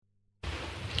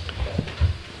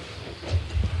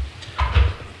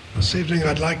This evening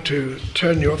I'd like to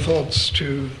turn your thoughts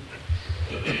to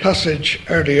the passage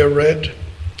earlier read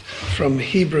from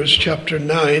Hebrews chapter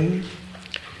 9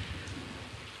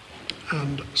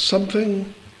 and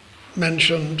something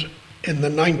mentioned in the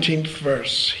 19th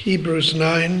verse, Hebrews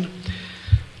 9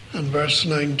 and verse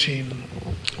 19.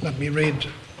 Let me read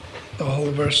the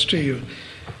whole verse to you.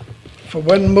 For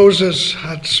when Moses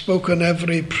had spoken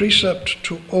every precept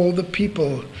to all the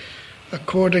people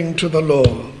according to the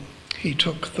law, he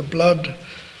took the blood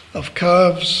of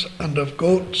calves and of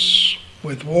goats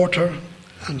with water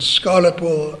and scarlet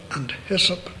wool and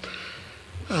hyssop,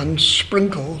 and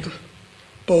sprinkled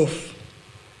both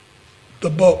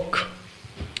the book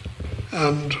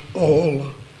and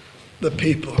all the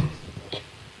people.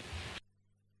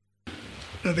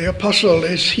 Now, the apostle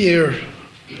is here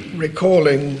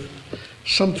recalling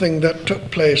something that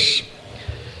took place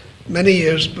many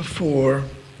years before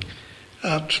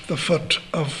at the foot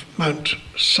of Mount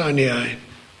Sinai.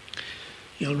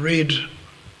 You'll read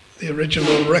the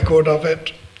original record of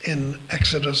it in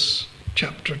Exodus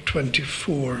chapter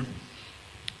 24.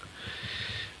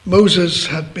 Moses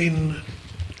had been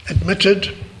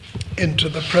admitted into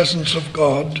the presence of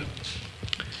God,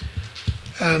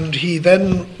 and he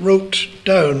then wrote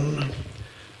down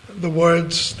the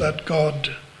words that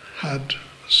God had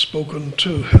spoken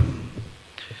to him.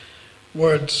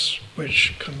 Words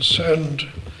which concerned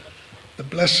the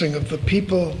blessing of the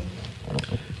people,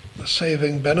 the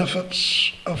saving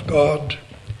benefits of God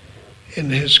in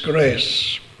his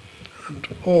grace, and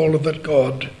all that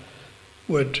God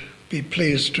would be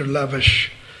pleased to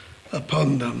lavish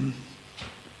upon them.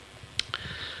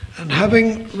 And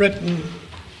having written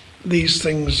these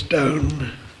things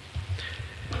down,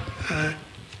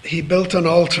 he built an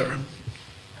altar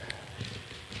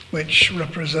which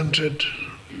represented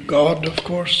God, of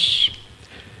course,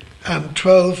 and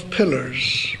 12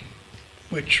 pillars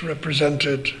which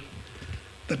represented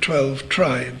the 12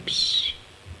 tribes,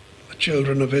 the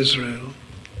children of Israel.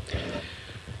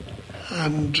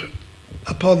 And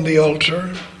upon the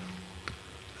altar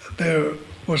there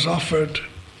was offered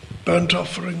burnt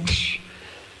offerings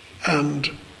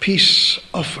and peace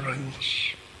offerings.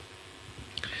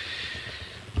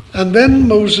 And then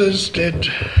Moses did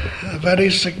a very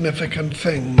significant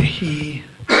thing. He,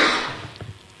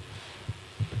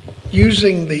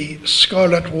 using the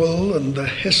scarlet wool and the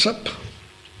hyssop,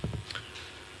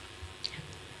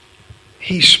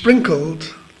 he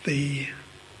sprinkled the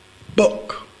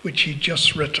book which he'd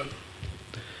just written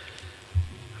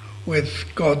with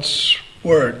God's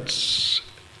words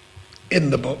in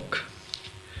the book.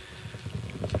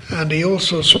 And he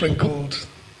also sprinkled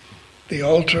the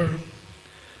altar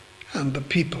and the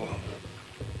people.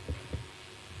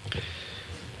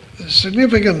 The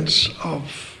significance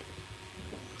of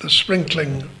the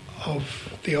sprinkling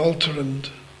of the altar and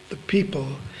the people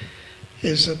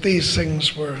is that these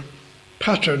things were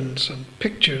patterns and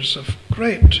pictures of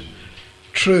great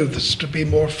truths to be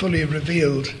more fully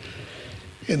revealed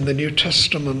in the New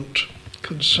Testament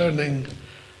concerning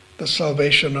the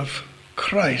salvation of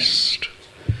Christ.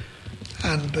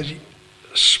 And the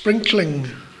sprinkling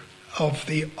of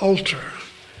the altar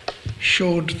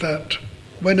showed that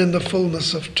when in the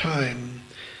fullness of time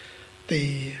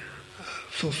the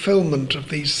fulfillment of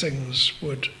these things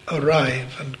would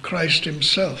arrive and Christ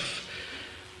himself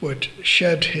would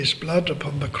shed his blood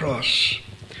upon the cross,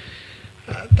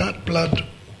 that blood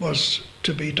was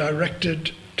to be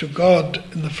directed to God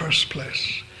in the first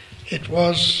place. It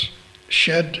was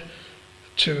shed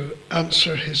to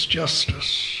answer his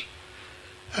justice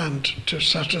and to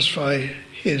satisfy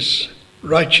his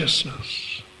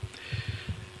righteousness.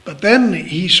 But then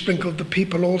he sprinkled the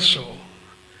people also,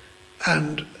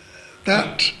 and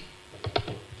that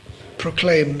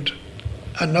proclaimed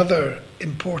another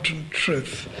important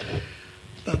truth,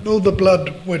 that though the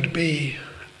blood would be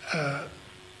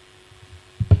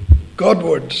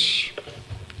Godwards,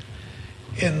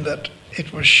 in that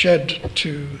it was shed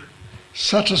to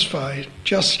satisfy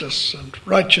justice and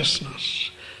righteousness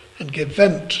and give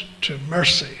vent to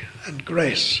mercy and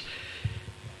grace,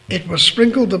 it was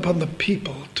sprinkled upon the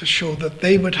people to show that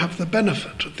they would have the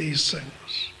benefit of these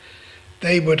things.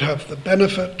 They would have the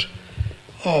benefit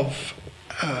of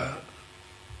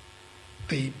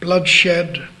the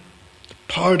bloodshed,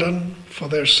 pardon for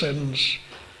their sins,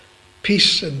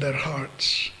 peace in their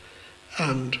hearts,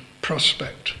 and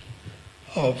prospect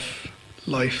of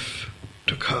life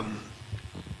to come.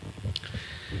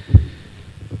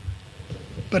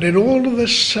 But in all of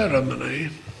this ceremony,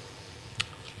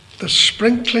 the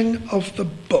sprinkling of the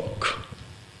book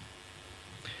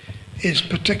is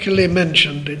particularly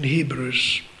mentioned in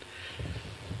Hebrews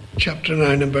chapter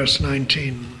 9 and verse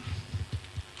 19.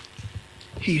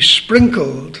 he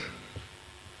sprinkled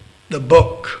the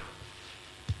book,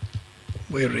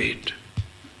 we read.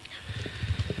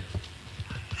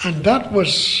 And that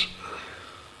was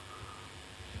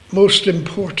most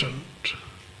important,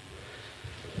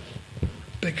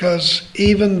 because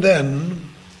even then,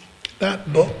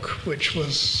 that book, which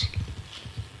was,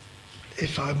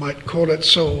 if I might call it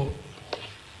so,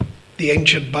 the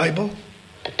ancient Bible,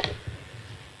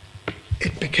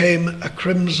 it became a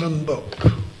crimson book,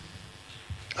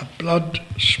 a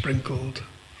blood-sprinkled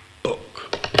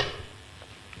book.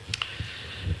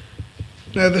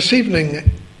 Now this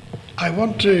evening, I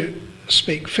want to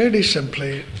speak fairly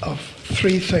simply of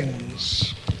three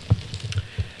things.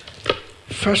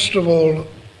 First of all,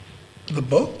 the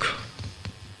book,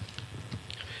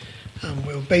 and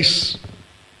we'll base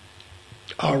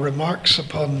our remarks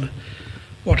upon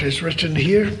what is written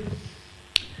here.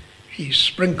 He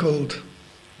sprinkled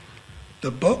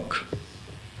the book.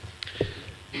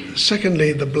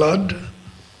 Secondly, the blood,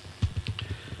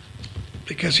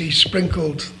 because he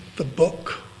sprinkled the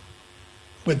book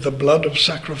with the blood of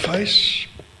sacrifice,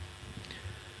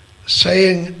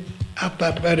 saying at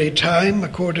that very time,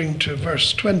 according to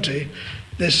verse 20,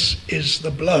 "This is the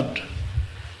blood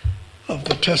of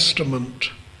the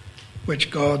testament which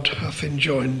God hath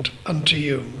enjoined unto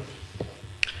you."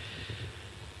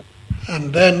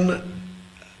 And then,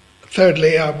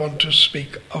 thirdly, I want to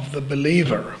speak of the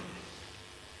believer,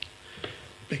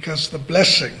 because the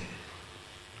blessing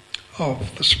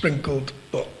of the sprinkled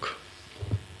book,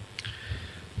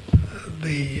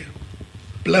 the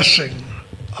blessing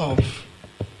of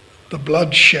the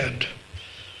bloodshed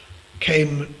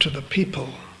came to the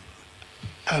people,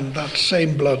 and that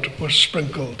same blood was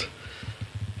sprinkled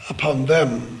upon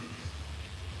them.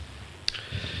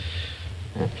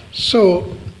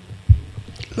 So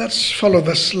let's follow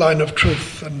this line of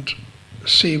truth and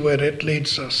see where it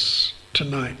leads us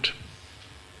tonight.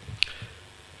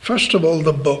 First of all,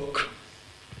 the book.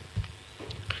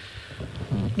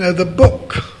 Now the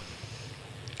book,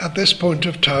 at this point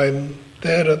of time,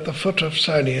 there at the foot of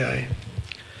Sinai,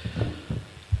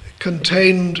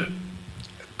 contained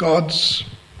God's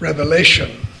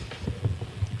revelation.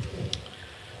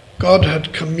 God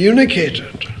had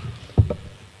communicated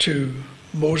to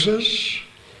Moses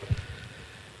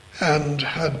and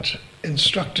had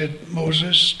instructed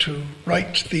Moses to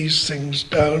write these things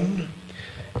down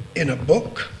in a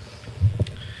book.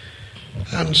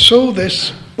 And so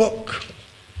this book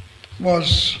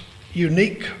was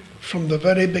unique from the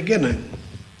very beginning.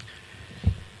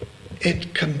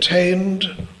 It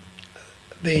contained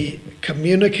the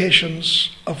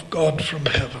communications of God from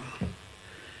heaven.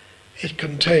 It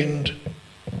contained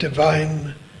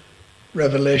divine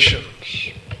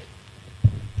revelations.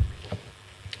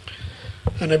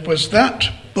 And it was that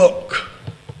book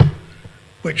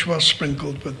which was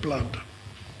sprinkled with blood.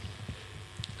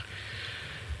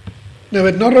 Now,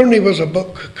 it not only was a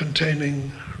book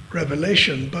containing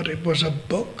revelation, but it was a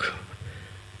book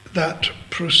that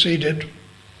proceeded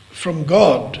from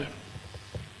God.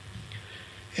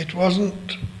 It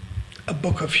wasn't a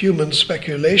book of human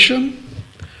speculation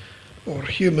or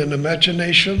human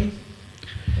imagination,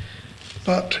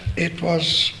 but it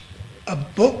was a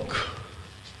book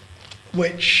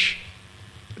which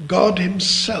God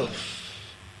himself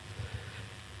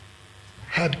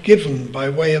had given by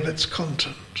way of its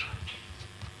content.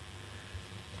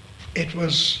 It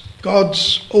was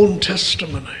God's own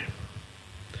testimony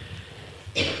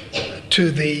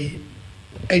to the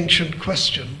ancient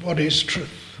question, what is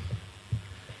truth?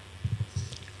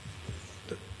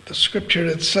 The scripture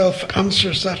itself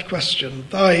answers that question.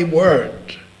 Thy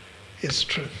word is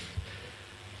truth.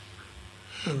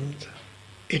 And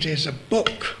it is a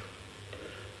book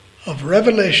of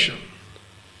revelation,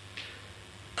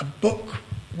 a book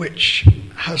which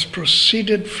has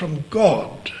proceeded from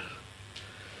God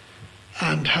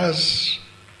and has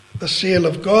the seal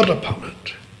of God upon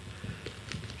it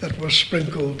that was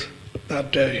sprinkled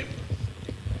that day.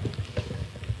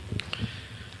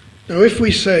 Now, if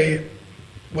we say,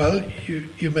 well,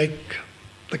 you make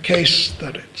the case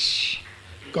that it's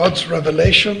God's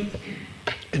revelation,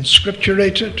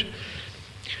 inscripturated,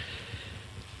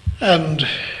 and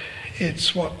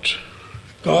it's what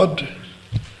God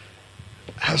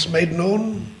has made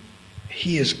known.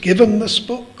 He has given this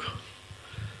book,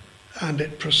 and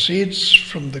it proceeds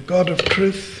from the God of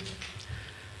truth.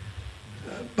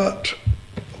 But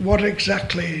what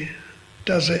exactly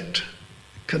does it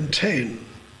contain?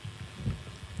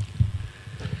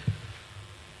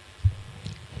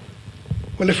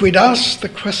 Well, if we'd asked the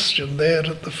question there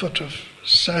at the foot of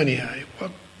Sinai,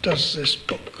 what does this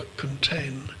book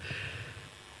contain?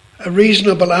 A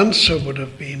reasonable answer would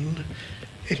have been,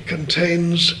 It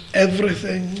contains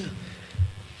everything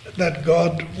that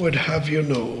God would have you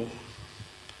know,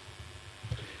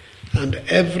 and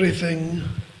everything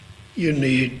you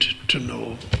need to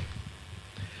know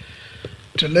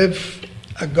to live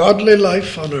a godly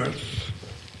life on earth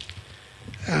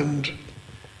and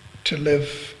to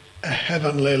live a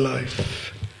heavenly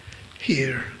life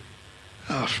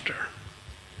hereafter.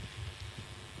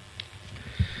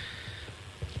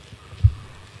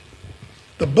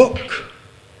 The book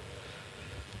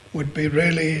would be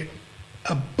really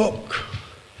a book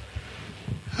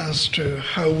as to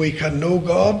how we can know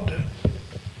God,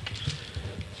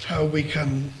 how we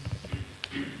can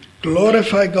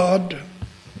glorify God,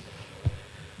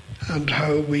 and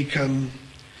how we can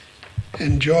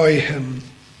enjoy Him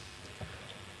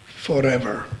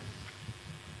forever.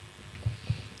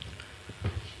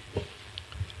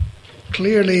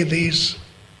 Clearly, these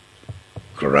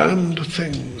grand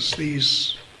things,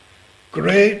 these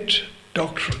great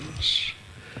doctrines,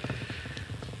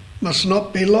 must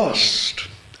not be lost,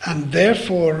 and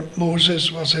therefore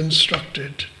Moses was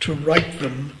instructed to write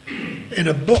them in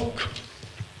a book.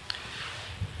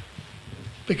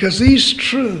 Because these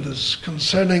truths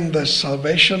concerning the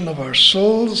salvation of our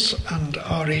souls and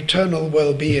our eternal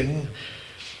well-being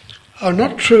are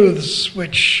not truths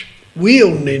which we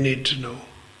only need to know,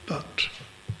 but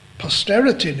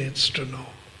posterity needs to know.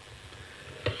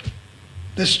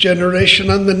 This generation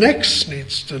and the next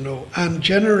needs to know, and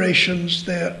generations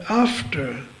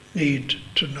thereafter need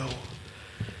to know.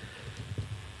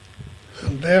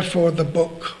 And therefore the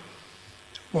book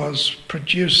was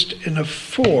produced in a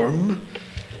form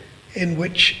in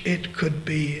which it could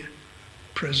be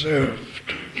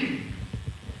preserved.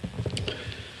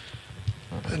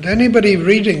 And anybody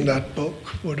reading that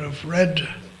book would have read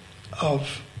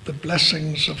of the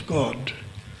blessings of God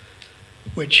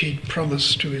which He'd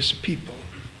promised to His people.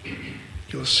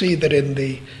 You'll see that in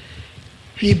the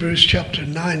Hebrews chapter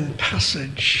 9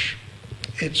 passage,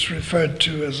 it's referred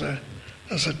to as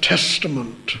a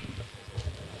testament.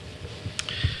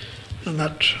 And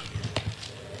that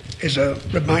is a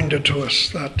reminder to us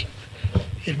that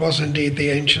it was indeed the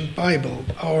ancient Bible,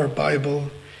 our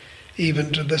Bible,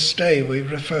 even to this day we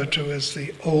refer to as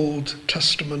the Old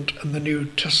Testament and the New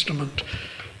Testament.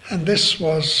 And this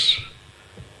was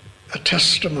a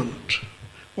testament.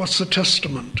 What's a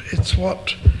testament? It's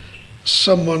what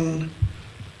someone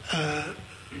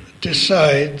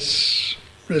decides,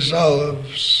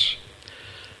 resolves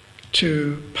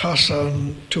to pass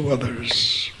on to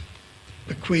others,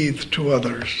 bequeath to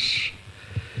others.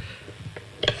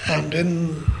 And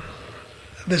in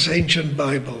this ancient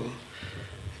Bible,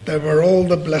 there were all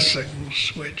the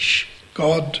blessings which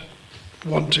God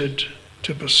wanted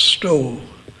to bestow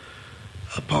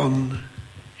upon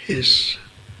His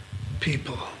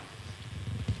people.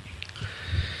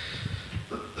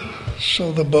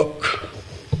 So the book,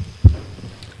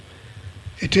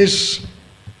 it is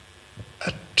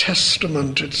a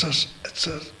testament, it's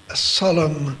a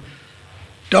solemn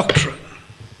doctrine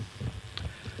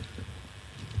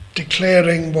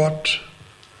declaring what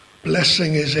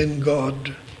blessing is in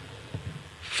God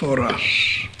for us.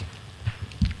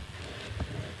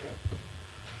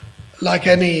 Like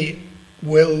any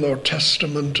will or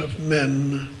testament of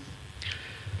men,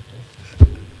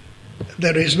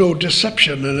 there is no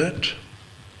deception in it.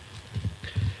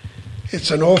 It's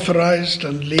an authorized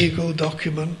and legal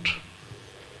document.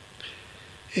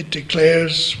 It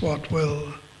declares what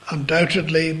will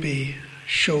undoubtedly be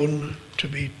shown to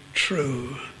be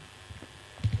true.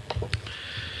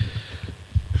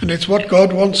 And it's what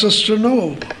God wants us to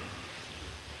know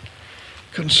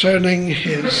concerning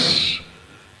His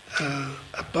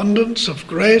abundance of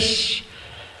grace,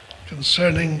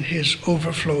 concerning His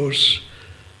overflows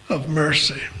of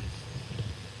mercy.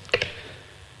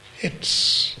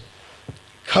 It's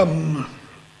come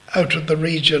out of the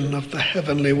region of the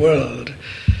heavenly world,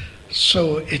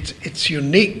 so it's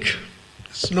unique.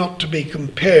 It's not to be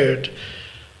compared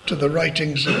to the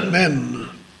writings of men.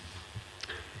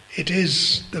 It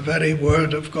is the very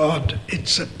Word of God.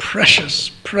 It's a precious,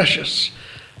 precious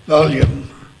volume.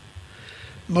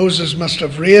 Moses must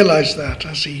have realized that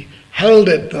as he held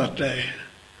it that day,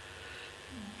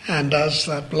 and as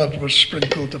that blood was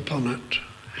sprinkled upon it,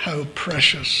 how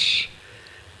precious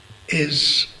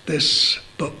is this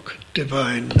book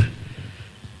divine,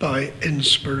 by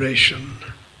inspiration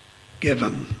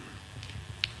given.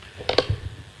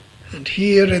 And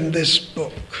here in this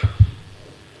book,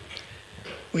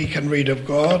 we can read of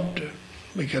God,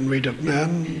 we can read of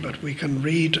man, but we can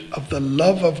read of the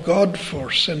love of God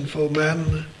for sinful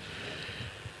men,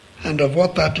 and of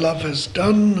what that love has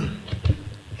done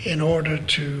in order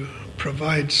to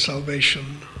provides salvation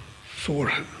for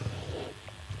him.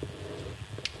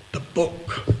 The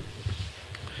book.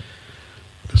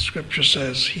 The scripture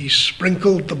says he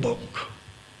sprinkled the book.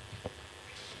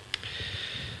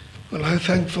 Well, how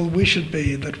thankful we should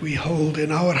be that we hold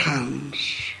in our hands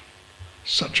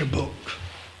such a book.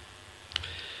 In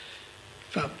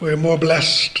fact, we're more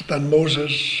blessed than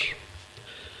Moses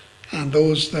and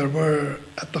those there were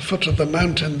at the foot of the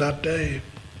mountain that day.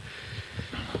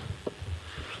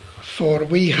 For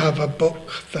we have a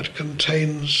book that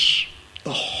contains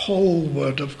the whole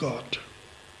Word of God.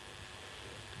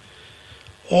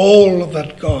 All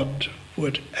that God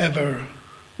would ever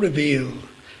reveal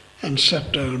and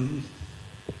set down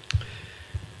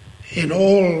in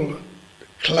all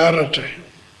clarity,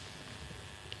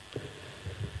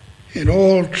 in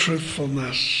all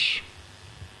truthfulness,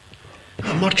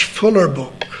 a much fuller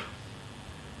book.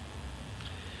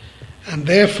 And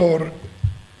therefore,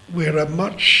 we're a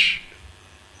much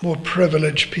more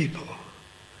privileged people.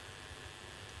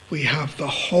 We have the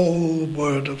whole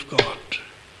Word of God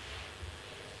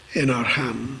in our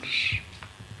hands.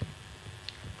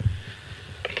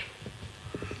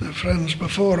 Now, friends,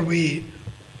 before we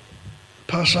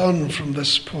pass on from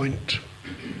this point,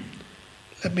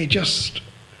 let me just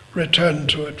return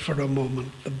to it for a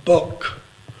moment. The book.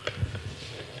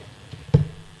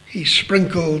 He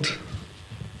sprinkled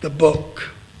the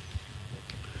book.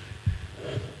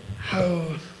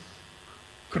 How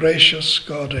gracious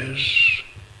God is,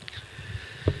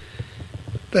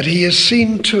 that he has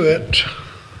seen to it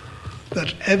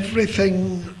that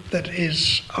everything that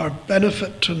is our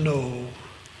benefit to know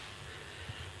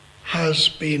has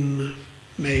been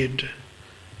made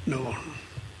known.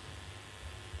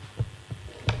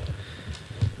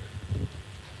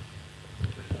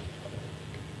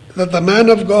 That the man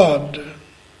of God,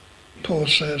 Paul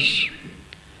says,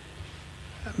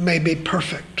 may be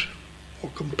perfect or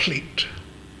complete,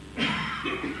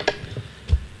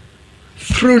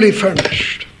 truly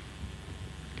furnished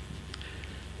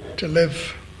to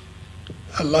live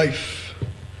a life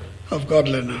of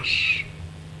godliness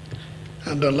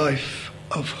and a life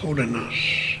of holiness.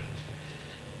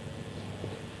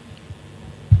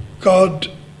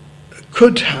 God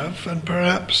could have, and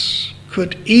perhaps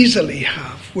could easily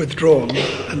have, withdrawn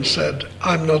and said,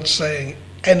 I'm not saying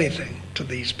anything to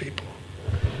these people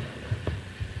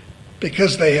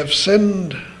because they have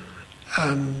sinned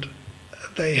and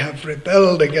they have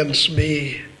rebelled against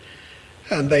me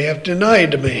and they have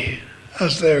denied me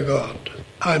as their God.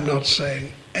 I'm not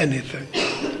saying anything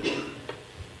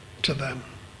to them.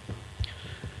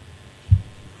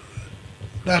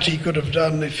 That he could have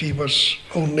done if he was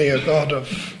only a God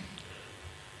of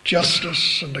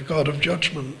justice and a God of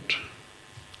judgment.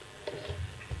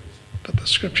 But the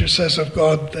scripture says of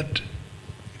God that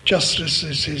justice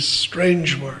is his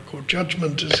strange work, or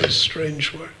judgment is his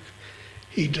strange work.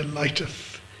 He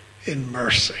delighteth in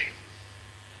mercy.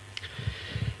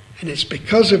 And it's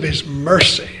because of his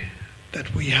mercy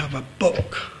that we have a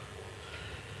book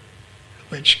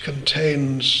which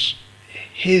contains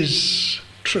his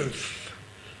truth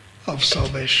of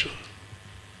salvation.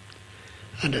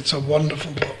 And it's a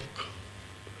wonderful book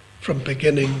from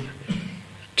beginning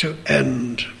to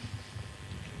end.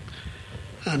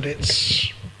 And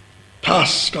it's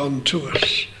passed on to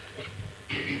us.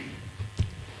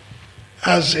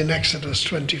 As in Exodus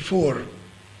 24,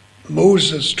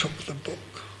 Moses took the book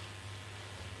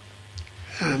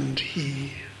and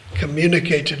he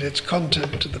communicated its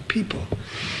content to the people.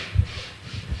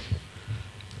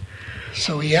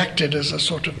 So he acted as a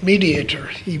sort of mediator.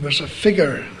 He was a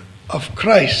figure of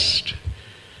Christ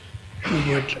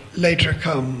who would later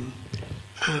come,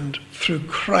 and through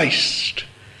Christ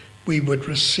we would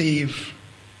receive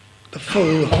the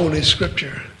full Holy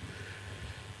Scripture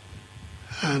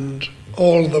and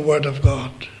all the Word of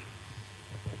God,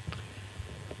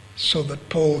 so that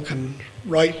Paul can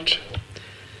write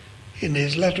in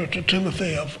his letter to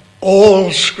Timothy of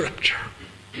all Scripture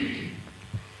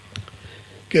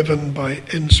given by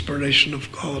inspiration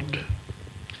of God.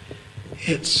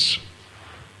 It's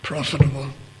profitable.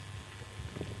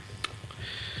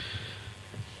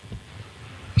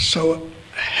 So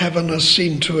heaven has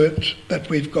seen to it that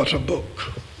we've got a book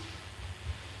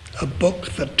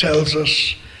that tells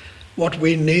us what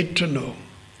we need to know,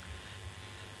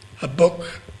 a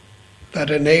book that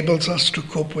enables us to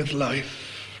cope with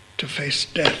life, to face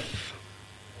death,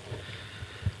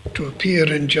 to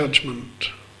appear in judgment,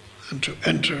 and to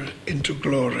enter into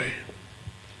glory.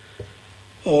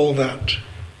 All that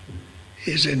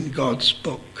is in God's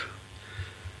book,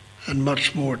 and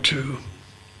much more too.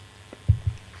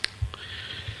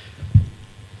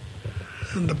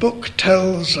 And the book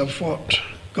tells of what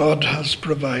God has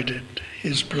provided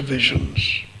his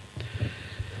provisions.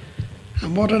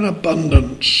 And what an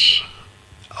abundance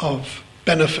of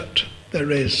benefit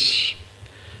there is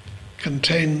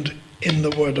contained in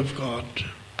the Word of God.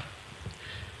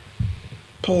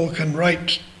 Paul can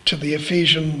write to the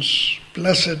Ephesians,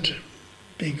 "Blessed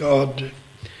be God,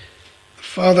 the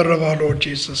Father of our Lord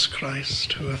Jesus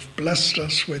Christ, who hath blessed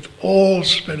us with all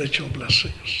spiritual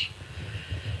blessings."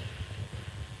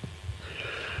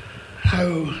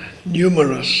 How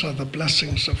numerous are the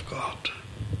blessings of God.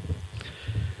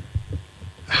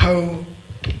 How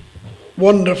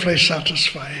wonderfully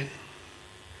satisfying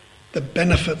the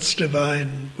benefits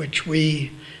divine which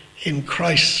we in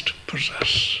Christ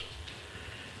possess.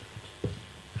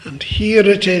 And here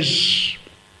it is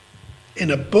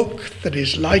in a book that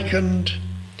is likened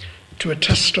to a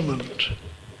testament.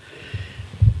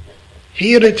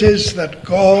 Here it is that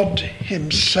God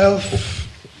himself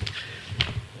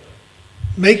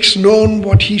makes known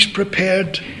what he's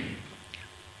prepared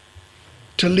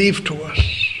to leave to us,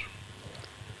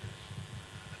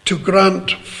 to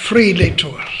grant freely to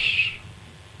us.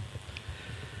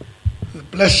 The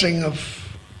blessing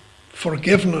of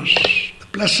forgiveness, the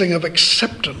blessing of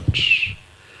acceptance,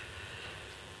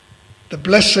 the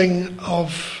blessing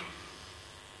of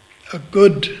a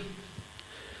good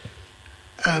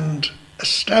and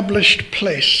established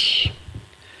place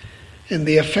in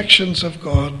the affections of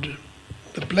God,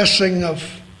 the blessing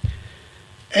of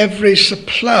every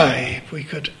supply we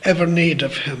could ever need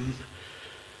of him,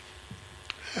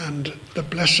 and the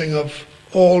blessing of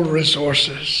all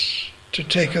resources to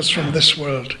take us from this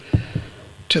world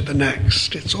to the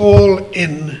next. It's all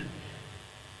in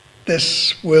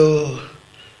this will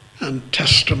and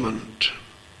testament.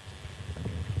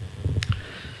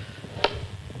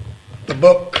 The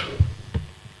book.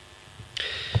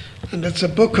 And it's a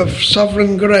book of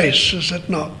sovereign grace, is it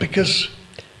not? Because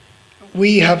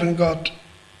we haven't got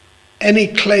any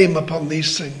claim upon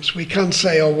these things. We can't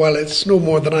say, "Oh, well, it's no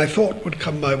more than I thought would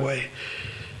come my way,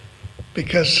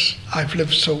 because I've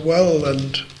lived so well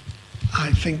and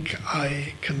I think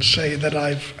I can say that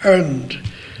I've earned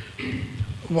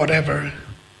whatever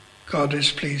God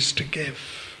is pleased to give."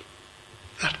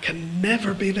 That can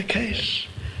never be the case,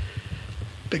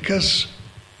 because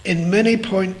in many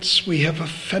points we have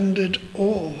offended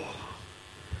all,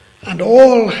 and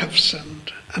all have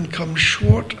sinned and come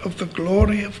short of the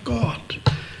glory of God.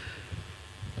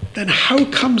 Then how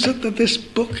comes it that this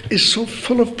book is so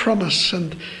full of promise,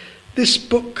 and this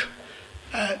book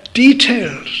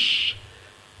details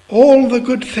all the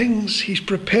good things he's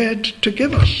prepared to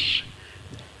give us?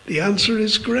 The answer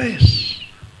is grace.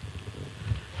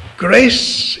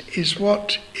 Grace is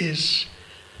what is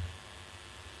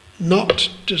not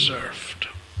deserved.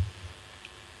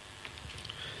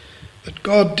 That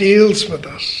God deals with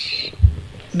us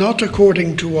not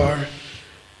according to our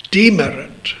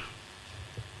demerit,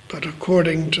 but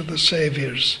according to the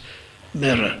Saviour's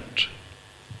merit.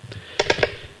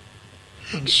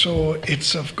 And so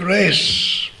it's of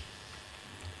grace.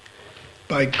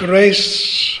 By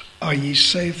grace are ye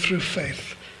saved through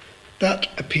faith. That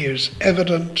appears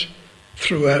evident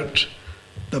throughout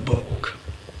the book.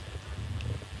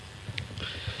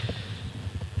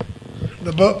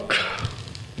 The book,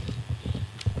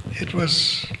 it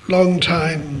was long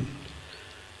time,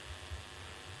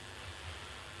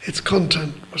 its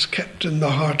content was kept in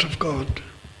the heart of God.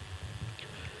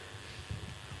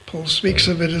 Paul speaks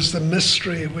of it as the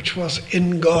mystery which was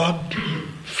in God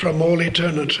from all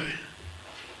eternity.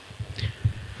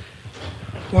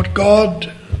 What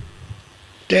God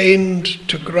deigned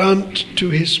to grant to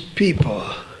his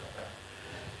people,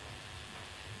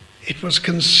 it was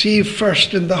conceived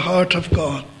first in the heart of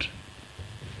God.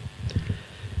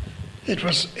 It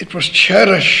was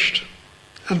cherished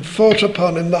and thought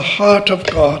upon in the heart of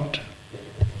God.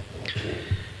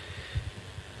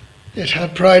 It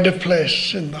had pride of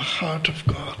place in the heart of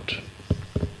God.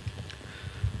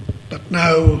 But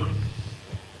now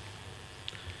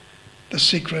the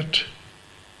secret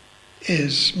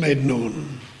is made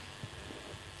known.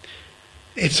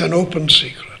 It's an open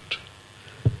secret.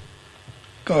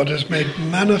 God has made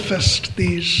manifest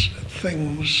these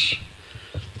things,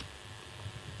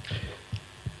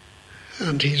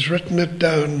 and he's written it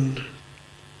down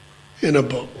in a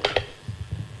book.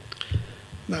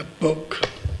 That book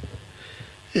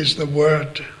is the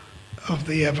word of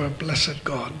the ever-blessed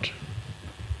God.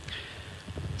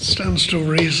 It stands to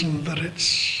reason that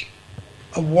it's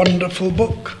a wonderful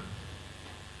book.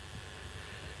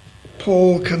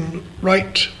 Paul can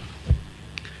write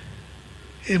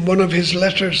in one of his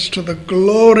letters to the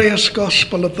glorious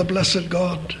gospel of the blessed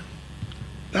God.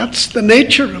 That's the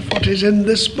nature of what is in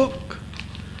this book.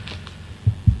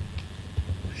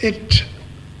 it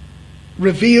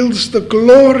reveals the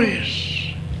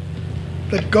glories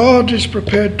that God is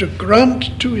prepared to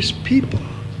grant to his people.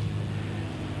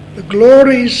 The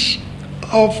glories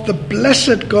of the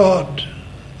blessed God,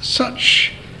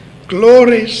 such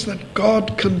glories that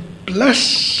God can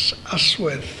bless us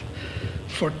with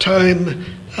for time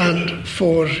and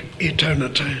for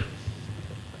eternity.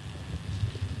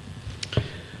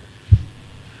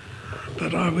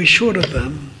 But are we sure of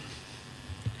them?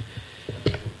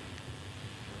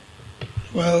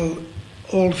 Well,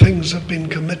 all things have been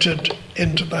committed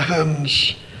into the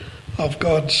hands of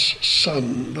God's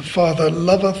Son. The Father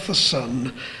loveth the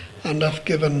Son, and hath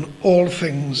given all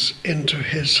things into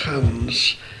his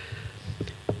hands.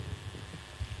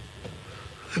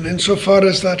 And insofar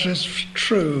as that is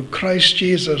true, Christ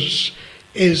Jesus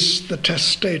is the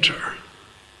testator.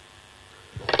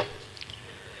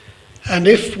 And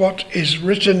if what is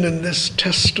written in this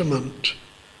testament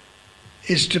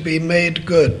is to be made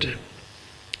good,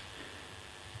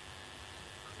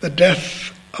 the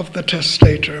death of the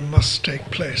testator must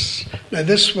take place. Now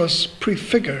this was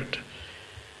prefigured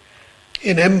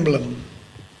in emblem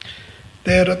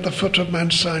there at the foot of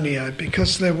Mount Sinai,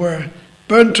 because there were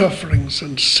burnt offerings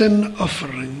and sin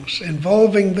offerings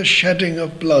involving the shedding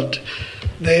of blood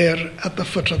there at the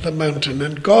foot of the mountain.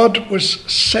 And God was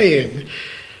saying,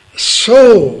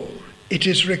 so it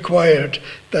is required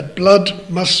that blood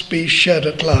must be shed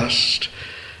at last,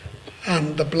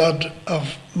 and the blood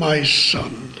of my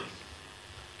Son.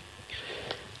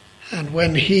 And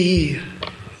when he,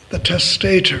 the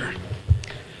testator,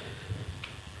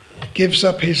 gives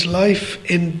up his life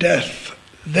in death,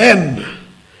 then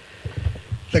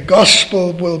the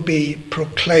gospel will be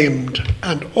proclaimed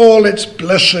and all its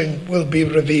blessing will be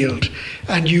revealed,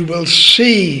 and you will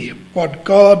see what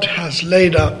God has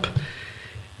laid up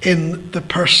in the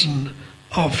person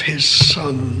of his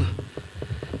Son.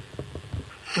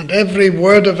 And every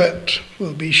word of it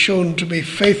will be shown to be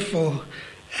faithful,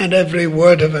 and every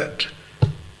word of it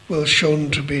will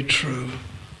shown to be true.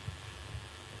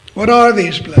 What are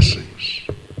these blessings?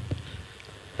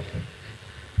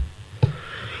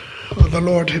 Oh, the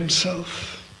Lord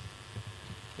himself.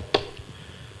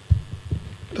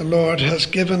 The Lord has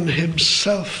given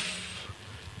himself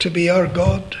to be our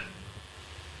God.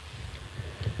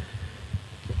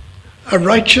 A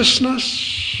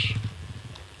righteousness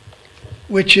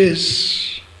which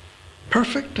is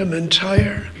perfect and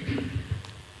entire,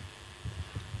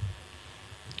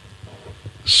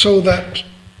 so that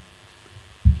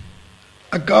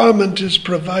a garment is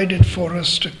provided for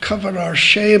us to cover our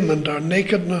shame and our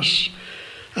nakedness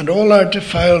and all our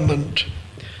defilement,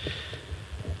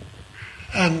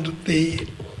 and the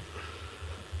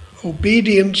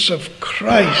obedience of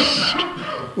Christ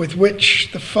with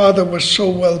which the Father was so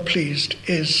well pleased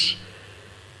is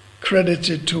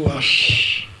credited to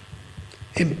us,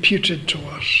 imputed to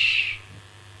us.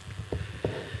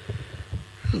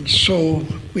 And so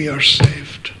we are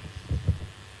saved.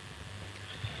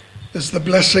 There's the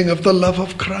blessing of the love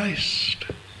of Christ,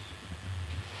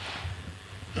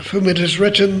 of whom it is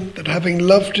written that having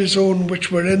loved his own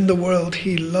which were in the world,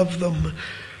 he loved them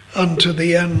unto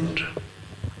the end.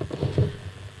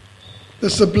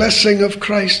 There's the blessing of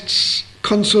Christ's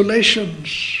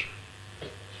consolations.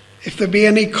 If there be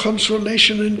any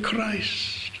consolation in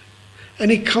Christ,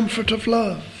 any comfort of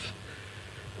love,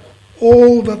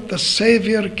 all that the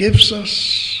Saviour gives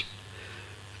us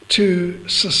to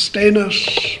sustain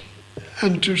us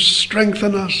and to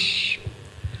strengthen us.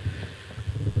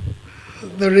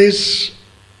 There is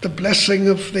the blessing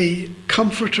of the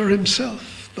Comforter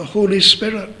himself, the Holy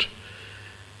Spirit.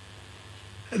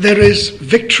 There is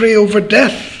victory over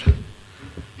death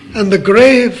and the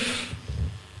grave,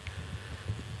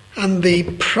 and the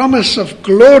promise of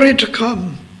glory to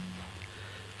come,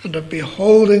 and of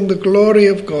beholding the glory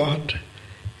of God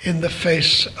in the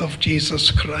face of Jesus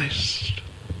Christ.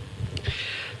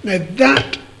 Now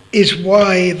that is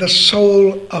why the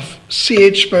soul of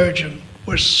C.H. Spurgeon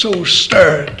was so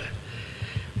stirred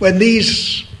when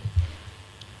these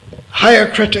higher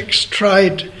critics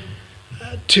tried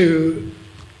to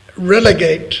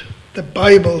relegate the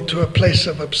Bible to a place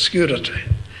of obscurity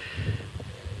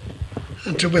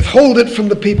and to withhold it from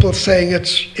the people, saying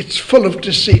it's full of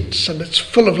deceits and it's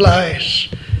full of lies.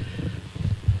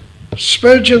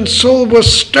 Spurgeon's soul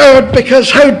was stirred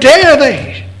because how dare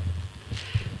they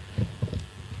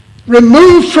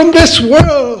remove from this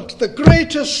world the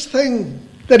greatest thing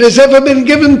that has ever been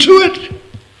given to it?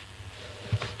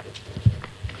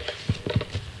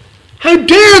 How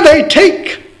dare they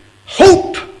take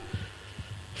hope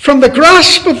from the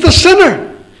grasp of the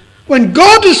sinner when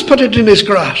God has put it in his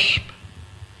grasp?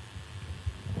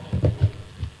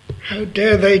 How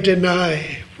dare they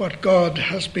deny what God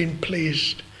has been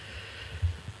pleased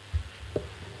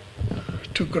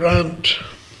to grant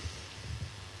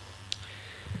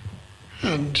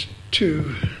and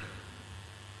to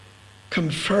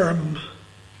confirm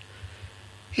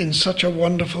in such a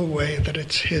wonderful way that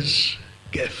it's his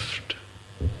gift.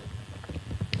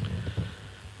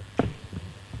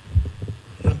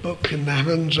 The book in the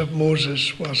hands of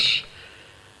Moses was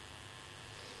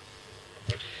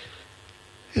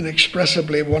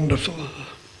inexpressibly wonderful.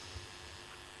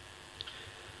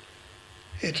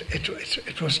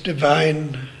 It was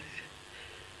divine.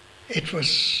 It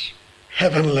was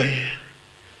heavenly.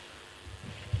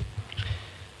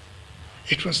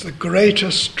 It was the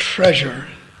greatest treasure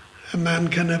a man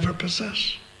can ever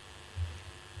possess.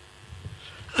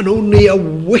 And only a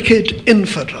wicked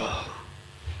infidel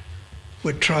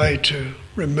would try to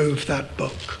remove that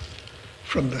book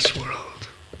from this world.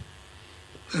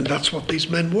 And that's what these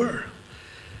men were.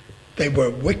 They were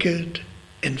wicked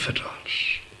infidels.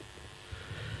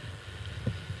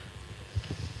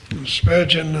 And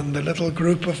Spurgeon and the little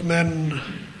group of men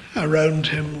around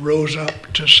him rose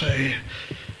up to say,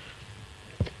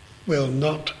 "We'll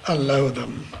not allow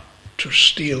them to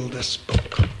steal this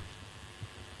book.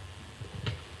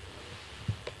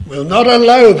 We'll not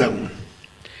allow them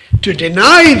to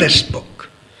deny this book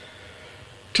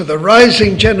to the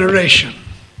rising generation.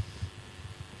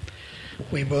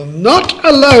 We will not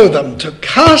allow them to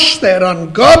cast their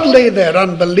ungodly, their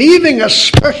unbelieving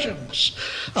aspersions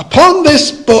upon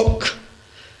this book,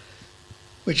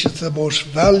 which is the most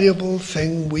valuable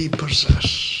thing we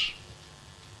possess.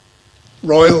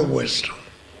 Royal wisdom,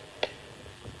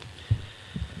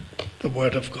 the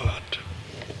Word of God."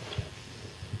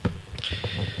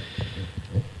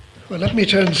 Well, let me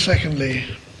turn secondly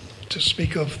to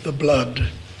speak of the blood,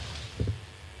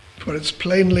 for it's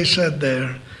plainly said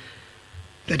there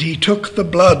that he took the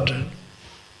blood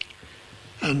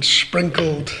and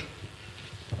sprinkled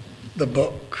the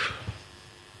book.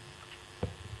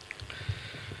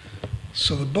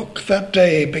 So the book that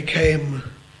day became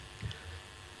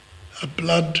a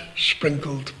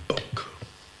blood-sprinkled book.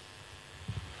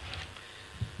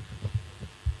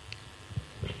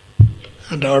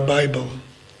 And our Bible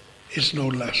is no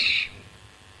less.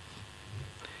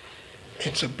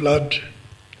 It's a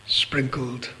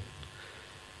blood-sprinkled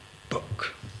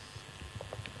book.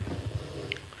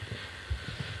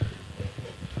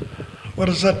 What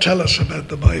does that tell us about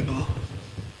the Bible?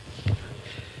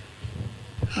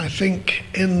 I think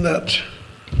in that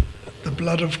the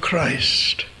blood of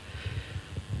Christ,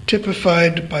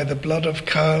 typified by the blood of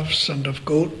calves and of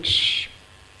goats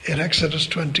in Exodus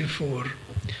 24,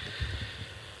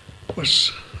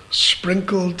 was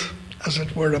sprinkled, as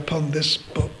it were, upon this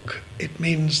book. It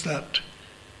means that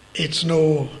it's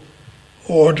no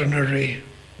ordinary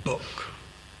book.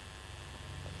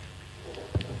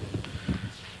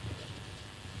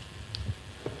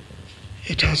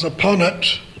 It has upon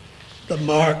it the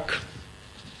mark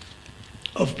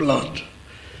of blood.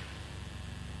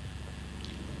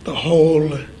 The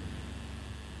whole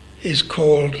is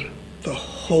called the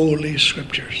Holy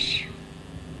Scriptures.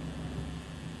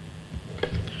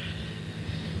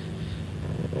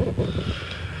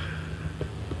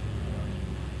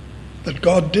 That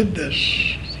God did this,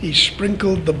 he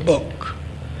sprinkled the book,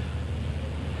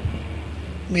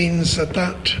 means that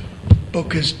that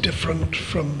book is different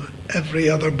from every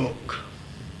other book.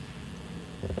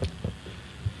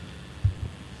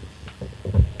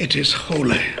 It is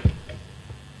holy.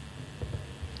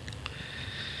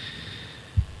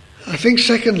 I think,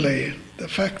 secondly, the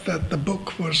fact that the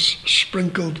book was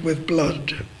sprinkled with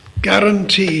blood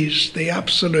guarantees the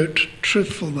absolute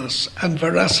truthfulness and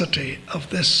veracity of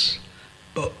this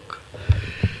book,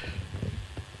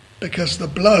 because the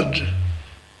blood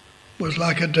was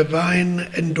like a divine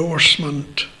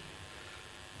endorsement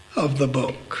of the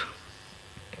book.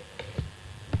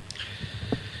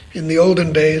 In the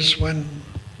olden days, when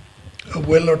a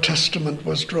will or testament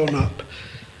was drawn up,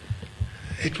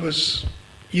 it was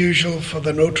usual for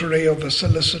the notary or the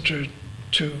solicitor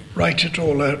to write it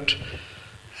all out,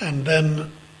 and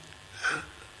then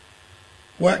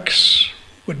wax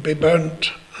would be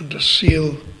burnt and a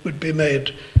seal would be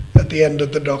made at the end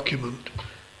of the document,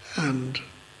 and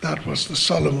that was the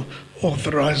solemn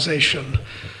authorization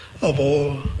of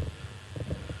all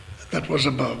that was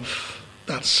above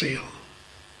that seal.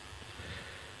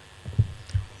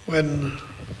 When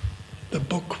the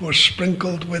book was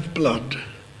sprinkled with blood,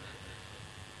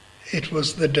 it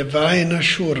was the divine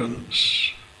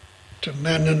assurance to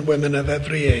men and women of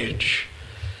every age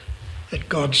that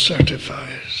God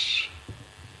certifies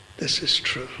this is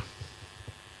true.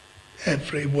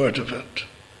 Every word of it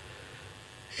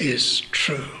is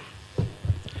true.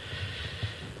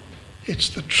 It's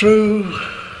the true,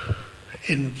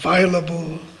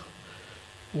 inviolable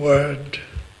word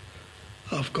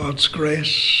of God's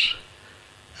grace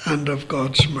and of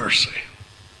God's mercy.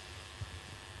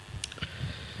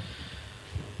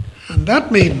 And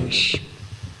that means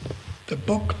the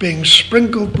book being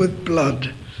sprinkled with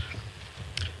blood,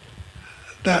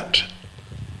 that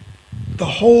the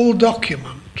whole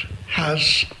document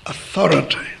has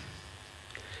authority.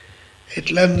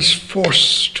 It lends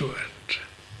force to it.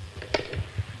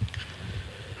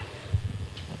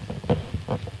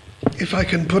 If I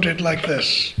can put it like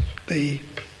this, the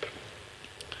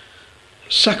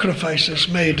sacrifices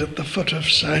made at the foot of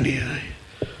Sinai,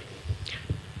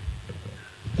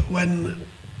 when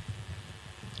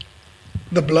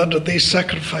the blood of these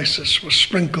sacrifices was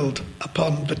sprinkled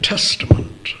upon the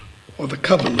testament or the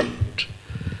covenant,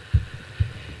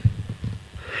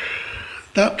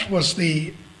 that was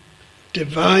the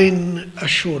divine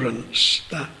assurance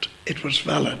that it was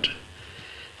valid,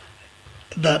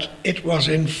 that it was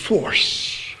in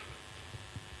force.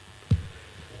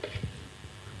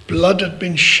 Blood had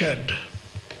been shed.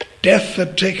 Death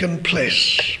had taken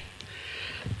place.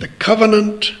 The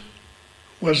covenant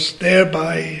was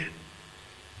thereby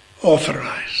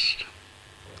authorized,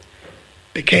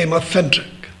 became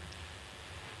authentic,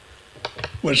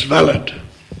 was valid.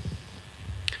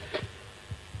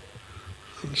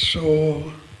 And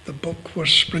so the book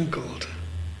was sprinkled.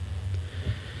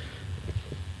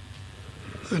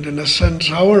 And in a sense,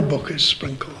 our book is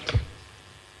sprinkled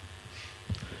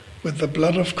with the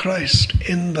blood of Christ,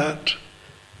 in that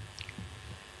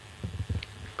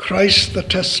Christ the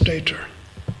testator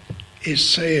is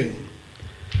saying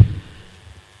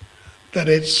that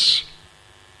it's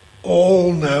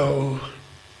all now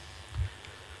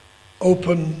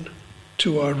open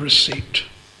to our receipt.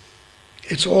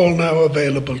 It's all now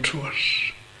available to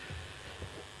us.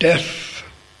 Death,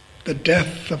 the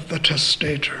death of the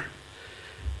testator,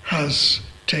 has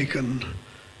taken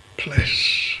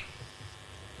place.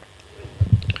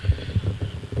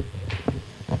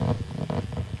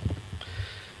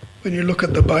 When you look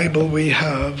at the Bible we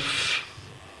have,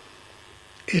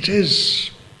 it is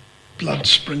blood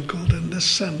sprinkled in this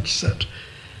sense that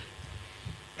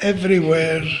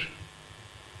everywhere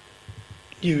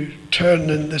you turn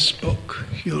in this book,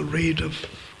 you'll read of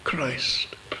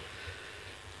Christ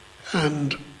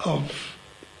and of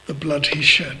the blood he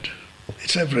shed.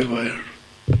 It's everywhere.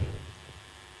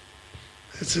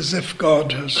 It's as if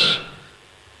God has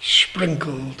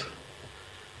sprinkled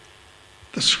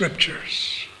the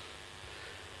scriptures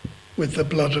with the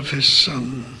blood of his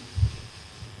Son.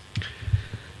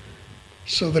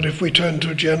 So that if we turn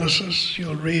to Genesis,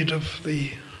 you'll read of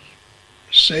the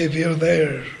Saviour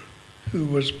there who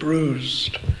was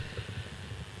bruised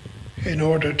in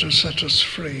order to set us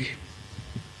free.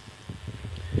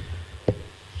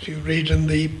 If you read in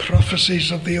the prophecies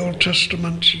of the Old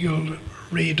Testament, you'll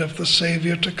read of the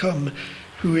Saviour to come,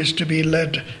 who is to be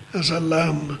led as a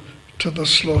lamb to the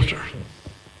slaughter.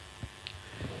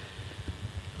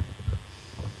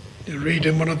 You read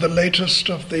in one of the latest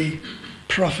of the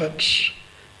prophets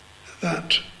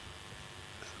that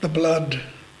the blood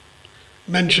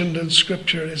mentioned in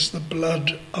Scripture is the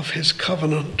blood of his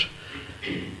covenant,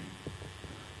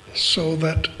 so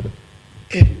that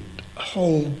it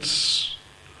holds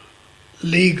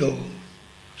legal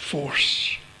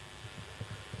force.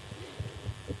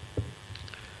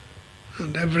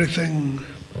 And everything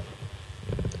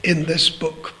in this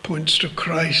book points to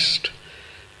Christ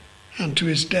and to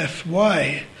his death.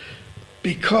 Why?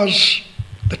 Because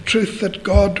the truth that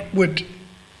God would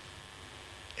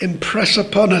impress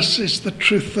upon us is the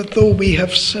truth that though we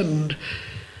have sinned,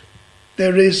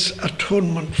 there is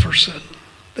atonement for sin.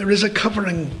 There is a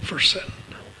covering for sin.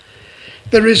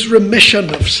 There is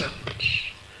remission of sins.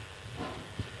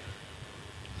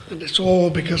 And it's all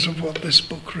because of what this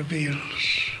book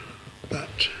reveals,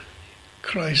 that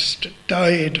Christ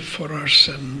died for our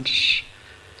sins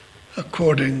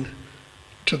according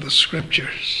to the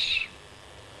Scriptures.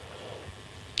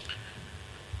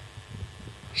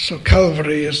 So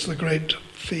Calvary is the great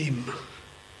theme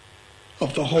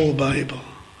of the whole Bible.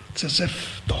 It's as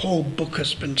if the whole book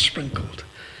has been sprinkled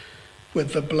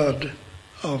with the blood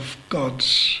of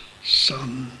God's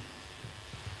Son.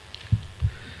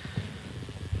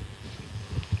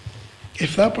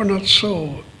 If that were not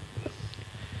so,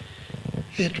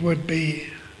 it would be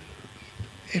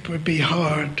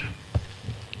hard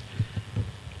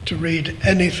to read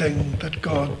anything that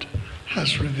God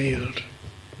has revealed.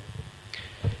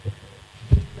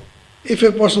 If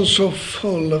it wasn't so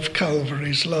full of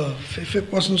Calvary's love, if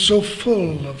it wasn't so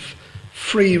full of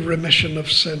free remission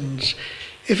of sins,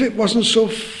 if it wasn't so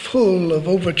full of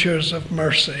overtures of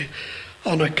mercy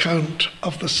on account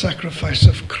of the sacrifice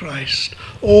of Christ,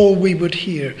 all we would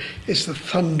hear is the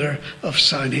thunder of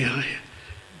Sinai.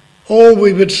 All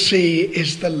we would see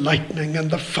is the lightning and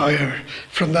the fire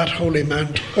from that holy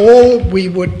mount. All we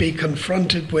would be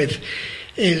confronted with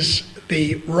is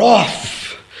the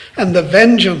wrath and the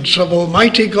vengeance of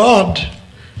Almighty God.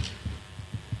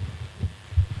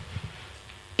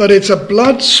 But it's a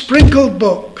blood-sprinkled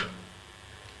book.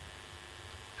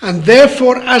 And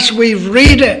therefore, as we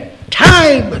read it,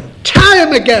 time and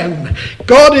time again,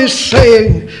 God is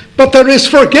saying, but there is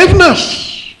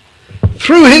forgiveness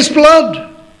through his blood.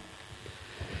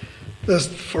 The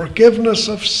forgiveness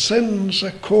of sins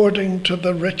according to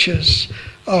the riches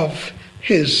of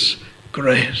his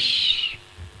grace.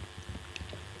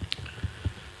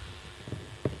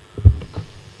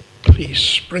 He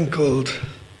sprinkled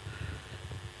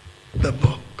the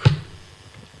book.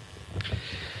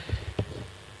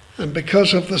 And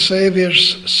because of the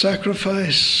Saviour's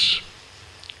sacrifice,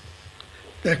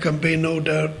 there can be no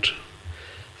doubt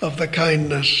of the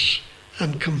kindness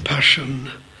and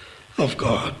compassion of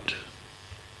God.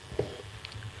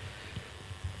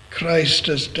 Christ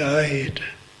has died,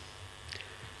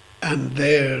 and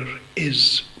there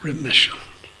is remission.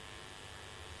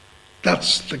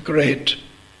 That's the great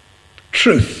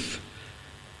truth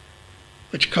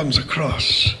which comes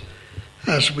across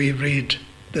as we read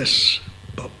this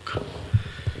book.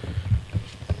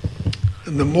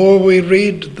 And the more we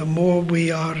read, the more we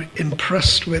are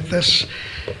impressed with this,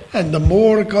 and the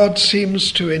more God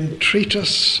seems to entreat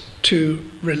us to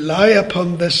rely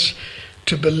upon this,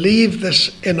 to believe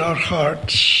this in our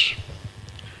hearts,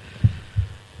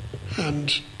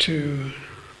 and to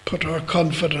put our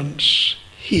confidence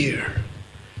here,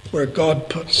 where God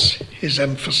puts his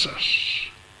emphasis.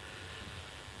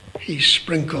 He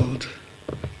sprinkled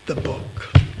the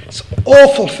book. It's an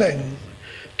awful thing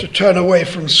to turn away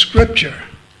from Scripture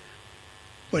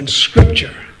when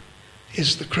Scripture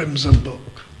is the crimson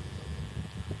book.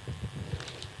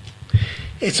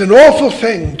 It's an awful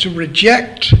thing to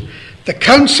reject the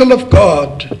counsel of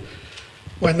God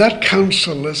when that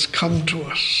counsel has come to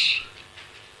us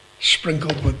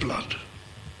sprinkled with blood.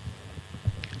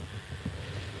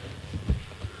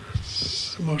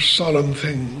 It's the most solemn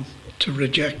thing to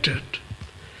reject it.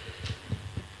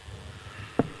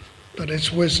 But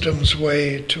it's wisdom's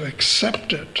way to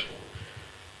accept it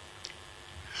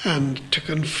and to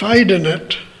confide in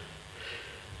it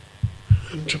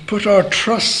and to put our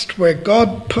trust where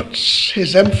God puts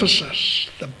his emphasis,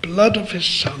 the blood of his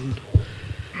Son,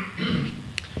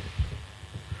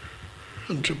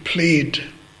 and to plead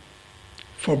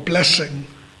for blessing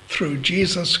through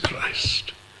Jesus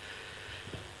Christ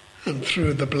and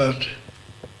through the blood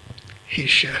he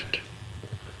shed.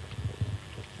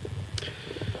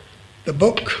 The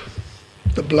book,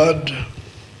 the blood,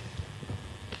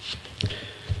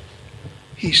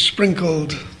 he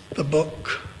sprinkled the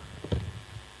book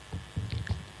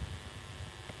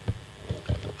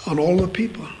on all the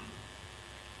people,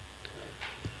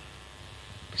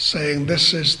 saying,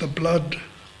 "This is the blood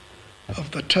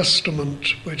of the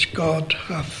testament which God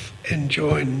hath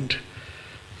enjoined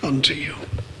unto you."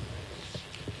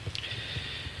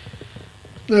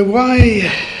 Now,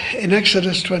 why in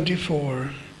Exodus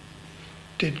 24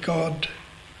 did God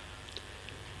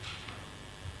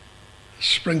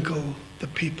sprinkle the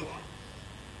people?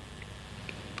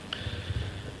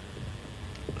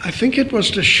 I think it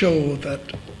was to show that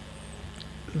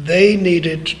they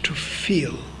needed to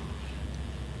feel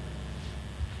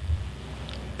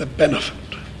the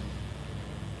benefit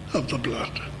of the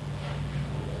blood.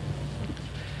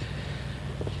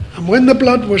 And when the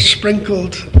blood was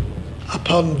sprinkled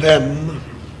upon them,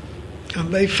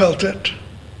 and they felt it,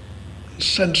 and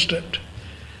sensed it,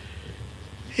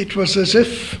 it was as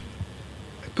if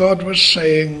God was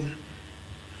saying,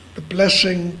 the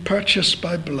blessing purchased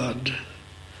by blood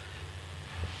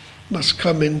must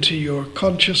come into your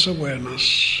conscious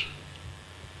awareness.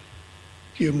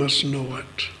 You must know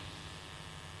it.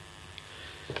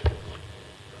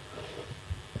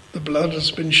 The blood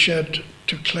has been shed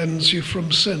to cleanse you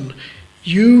from sin.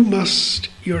 You must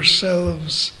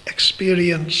yourselves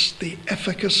experience the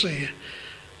efficacy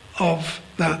of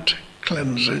that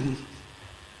cleansing.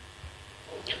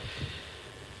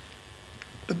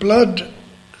 The blood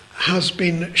has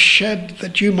been shed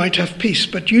that you might have peace,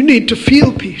 but you need to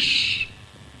feel peace.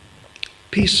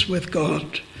 Peace with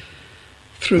God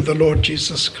through the Lord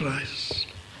Jesus Christ.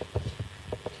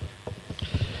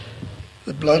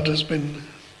 The blood has been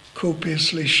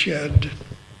copiously shed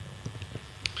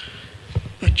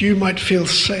that you might feel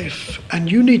safe, and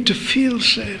you need to feel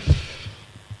safe.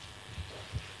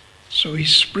 So he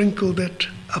sprinkled it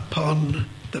upon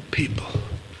the people.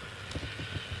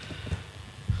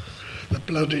 The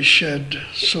blood is shed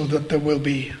so that there will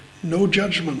be no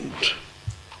judgment,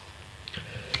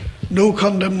 no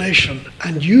condemnation,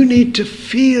 and you need to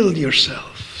feel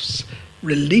yourselves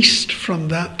released from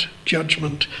that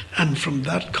judgment and from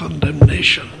that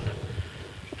condemnation.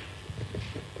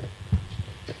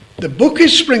 The book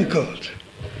is sprinkled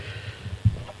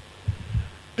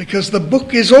because the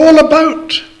book is all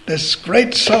about this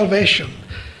great salvation.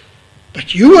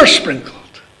 But you are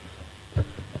sprinkled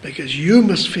because you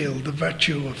must feel the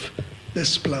virtue of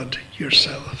this blood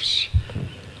yourselves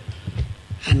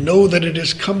and know that it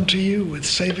has come to you with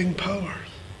saving power,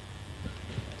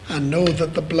 and know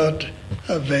that the blood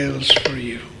avails for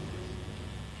you.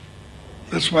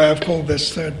 That's why I've called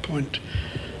this third point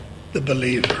the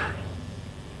believer.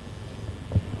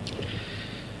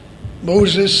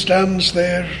 Moses stands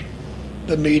there,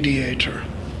 the mediator.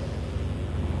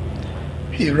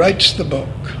 He writes the book,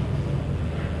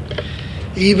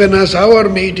 even as our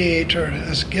mediator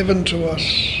has given to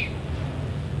us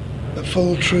the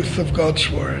full truth of God's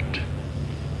word.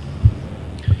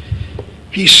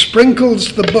 He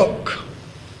sprinkles the book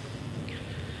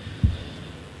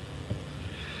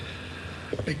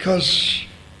because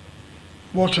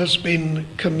what has been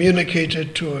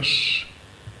communicated to us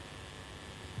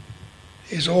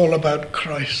is all about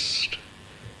Christ,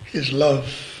 his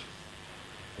love,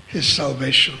 his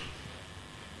salvation,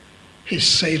 his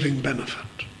saving benefit.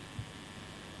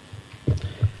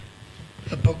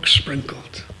 The book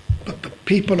sprinkled, but the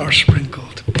people are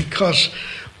sprinkled because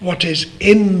what is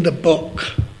in the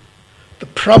book, the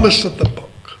promise of the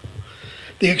book,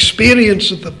 the experience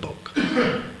of the book,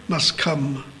 must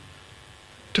come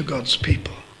to God's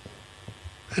people.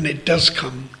 And it does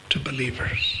come to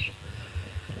believers.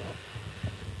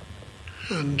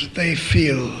 And they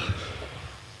feel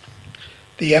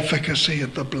the efficacy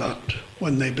of the blood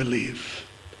when they believe.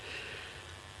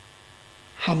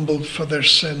 Humbled for their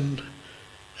sin,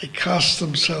 they cast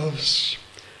themselves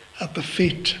at the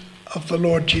feet of the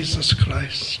Lord Jesus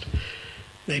Christ.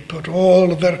 They put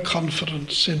all of their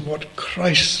confidence in what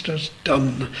Christ has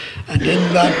done, and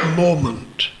in that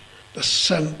moment the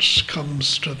sense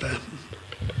comes to them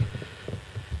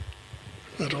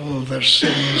that all their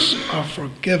sins are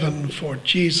forgiven for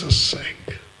Jesus'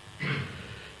 sake,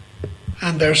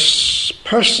 and their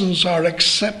persons are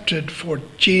accepted for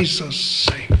Jesus'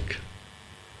 sake,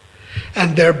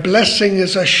 and their blessing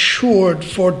is assured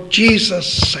for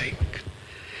Jesus' sake,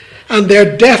 and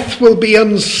their death will be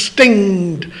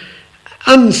unstung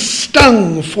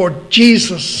for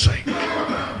Jesus' sake,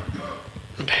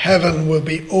 and heaven will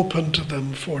be open to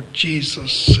them for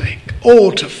Jesus' sake.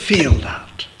 Oh, to feel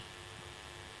that.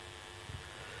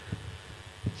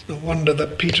 It's no wonder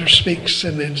that Peter speaks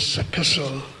in his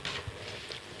epistle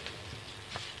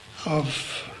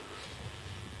of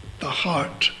the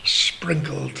heart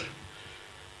sprinkled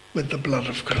with the blood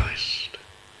of Christ.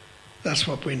 That's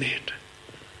what we need.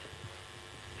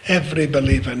 Every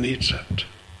believer needs it.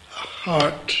 A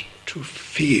heart to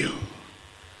feel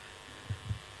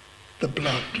the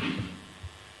blood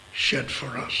shed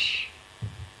for us.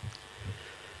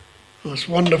 It's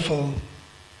wonderful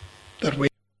that we,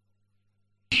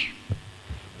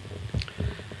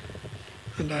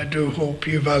 and I do hope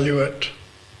you value it.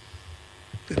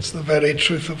 It's the very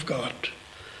truth of God.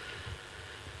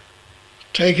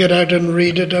 Take it out and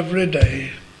read it every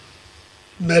day.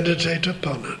 Meditate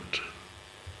upon it.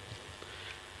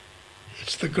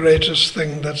 It's the greatest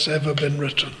thing that's ever been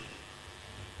written.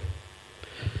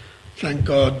 Thank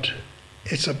God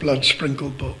it's a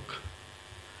blood-sprinkled book.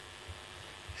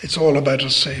 It's all about a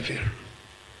Saviour.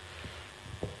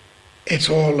 It's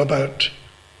all about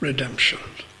redemption.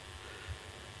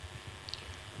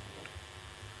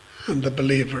 And the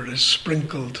believer is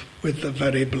sprinkled with the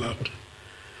very blood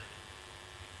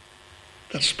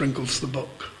that sprinkles the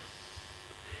book,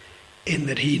 in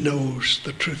that he knows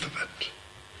the truth of it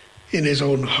in his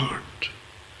own heart.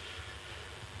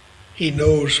 He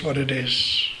knows what it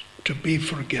is to be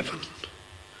forgiven,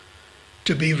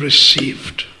 to be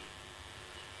received,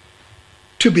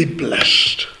 to be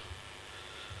blessed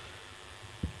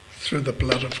through the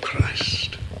blood of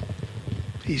Christ.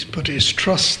 He's put his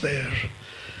trust there,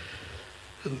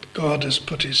 and God has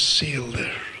put his seal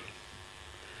there.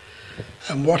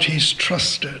 And what he's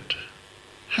trusted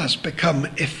has become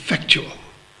effectual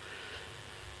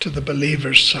to the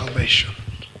believer's salvation.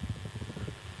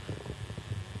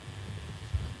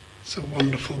 It's a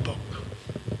wonderful book.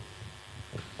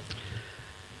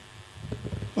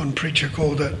 One preacher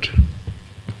called it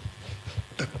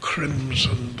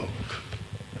crimson book.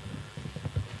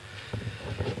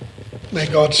 May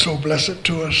God so bless it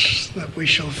to us that we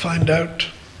shall find out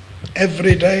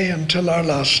every day until our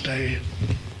last day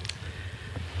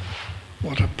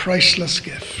what a priceless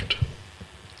gift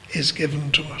is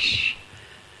given to us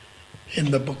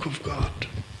in the book of God,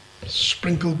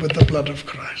 sprinkled with the blood of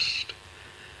Christ,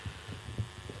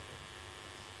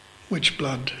 which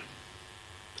blood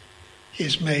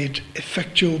is made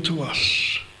effectual to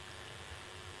us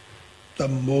the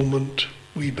moment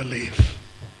we believe.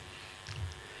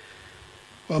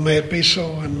 Well, may it be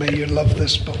so, and may you love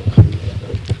this book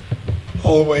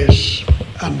always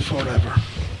and forever.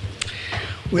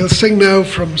 We'll sing now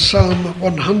from Psalm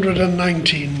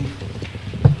 119,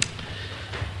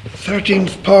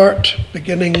 13th part,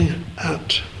 beginning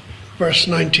at verse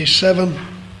 97.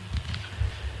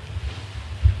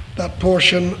 That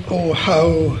portion, "O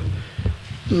how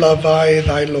love I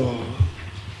thy law.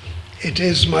 It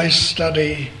is my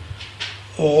study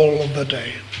all the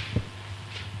day."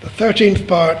 The 13th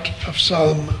part of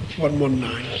Psalm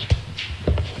 119.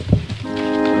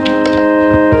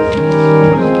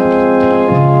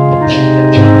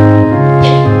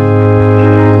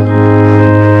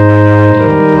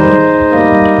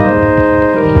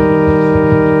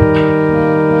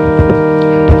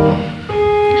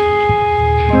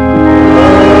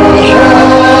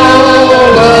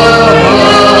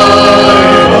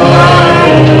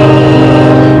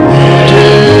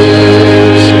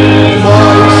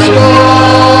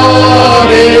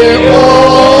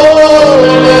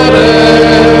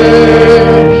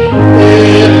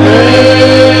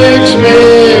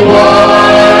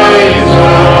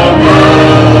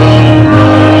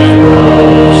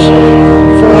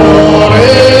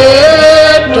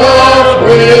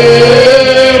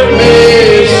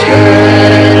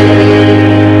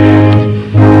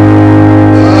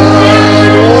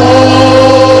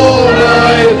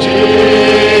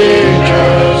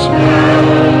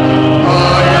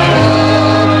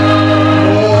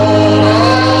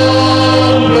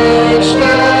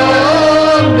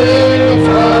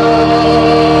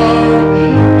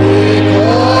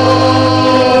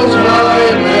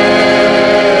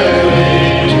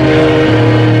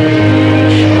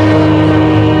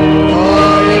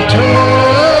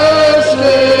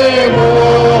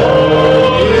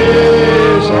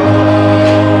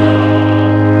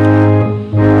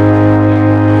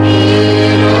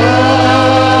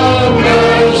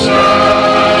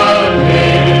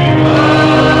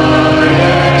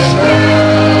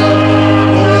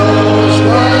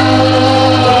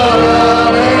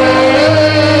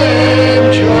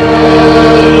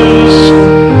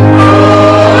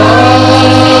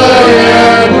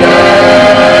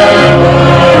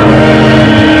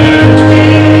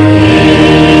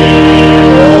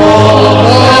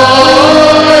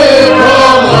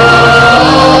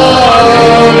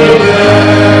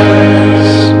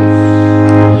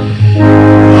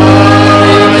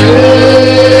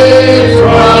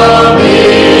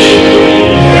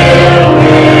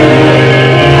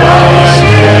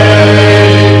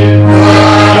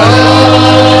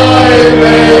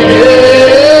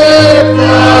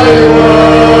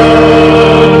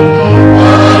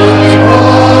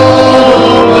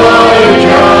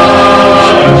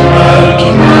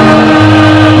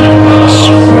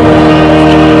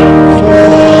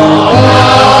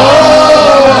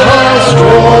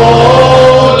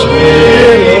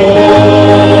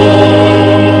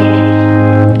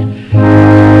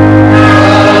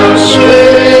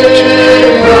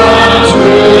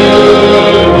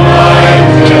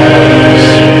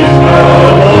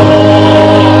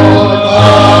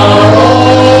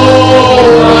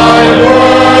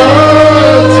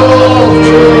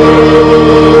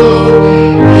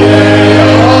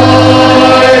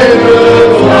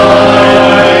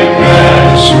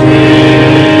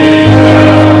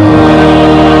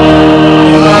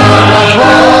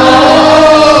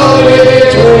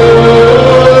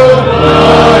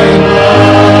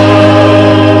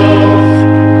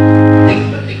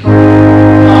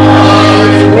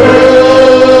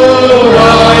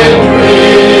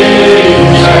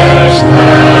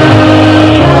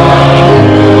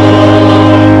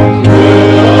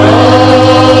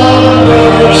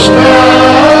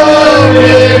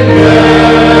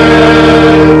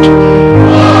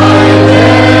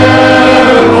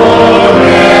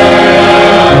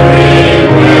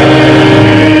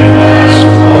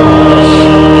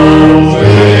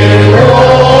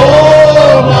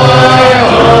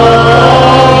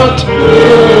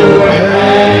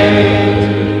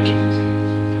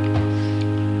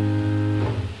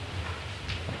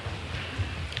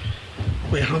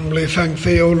 We thank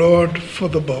thee, O Lord, for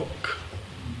the book.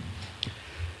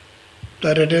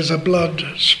 that it is a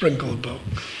blood-sprinkled book,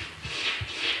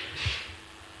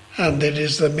 and it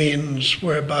is the means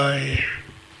whereby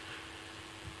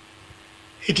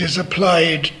it is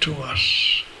applied to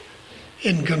us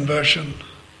in conversion,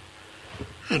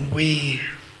 and we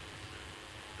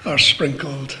are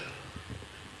sprinkled,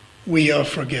 we are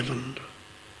forgiven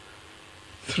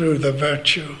through the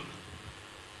virtue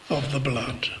of the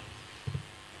blood.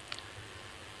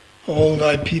 All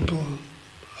thy people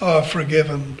are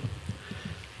forgiven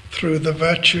through the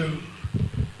virtue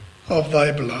of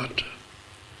thy blood.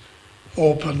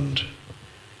 Opened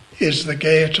is the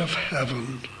gate of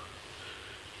heaven.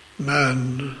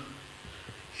 Man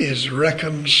is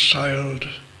reconciled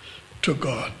to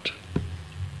God.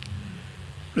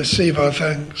 Receive our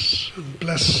thanks and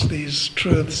bless these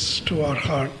truths to our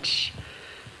hearts.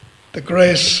 The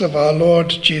grace of our Lord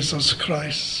Jesus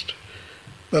Christ,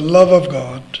 the love of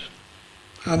God,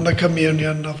 and the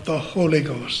communion of the Holy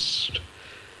Ghost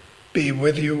be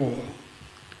with you all.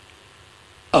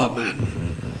 Amen.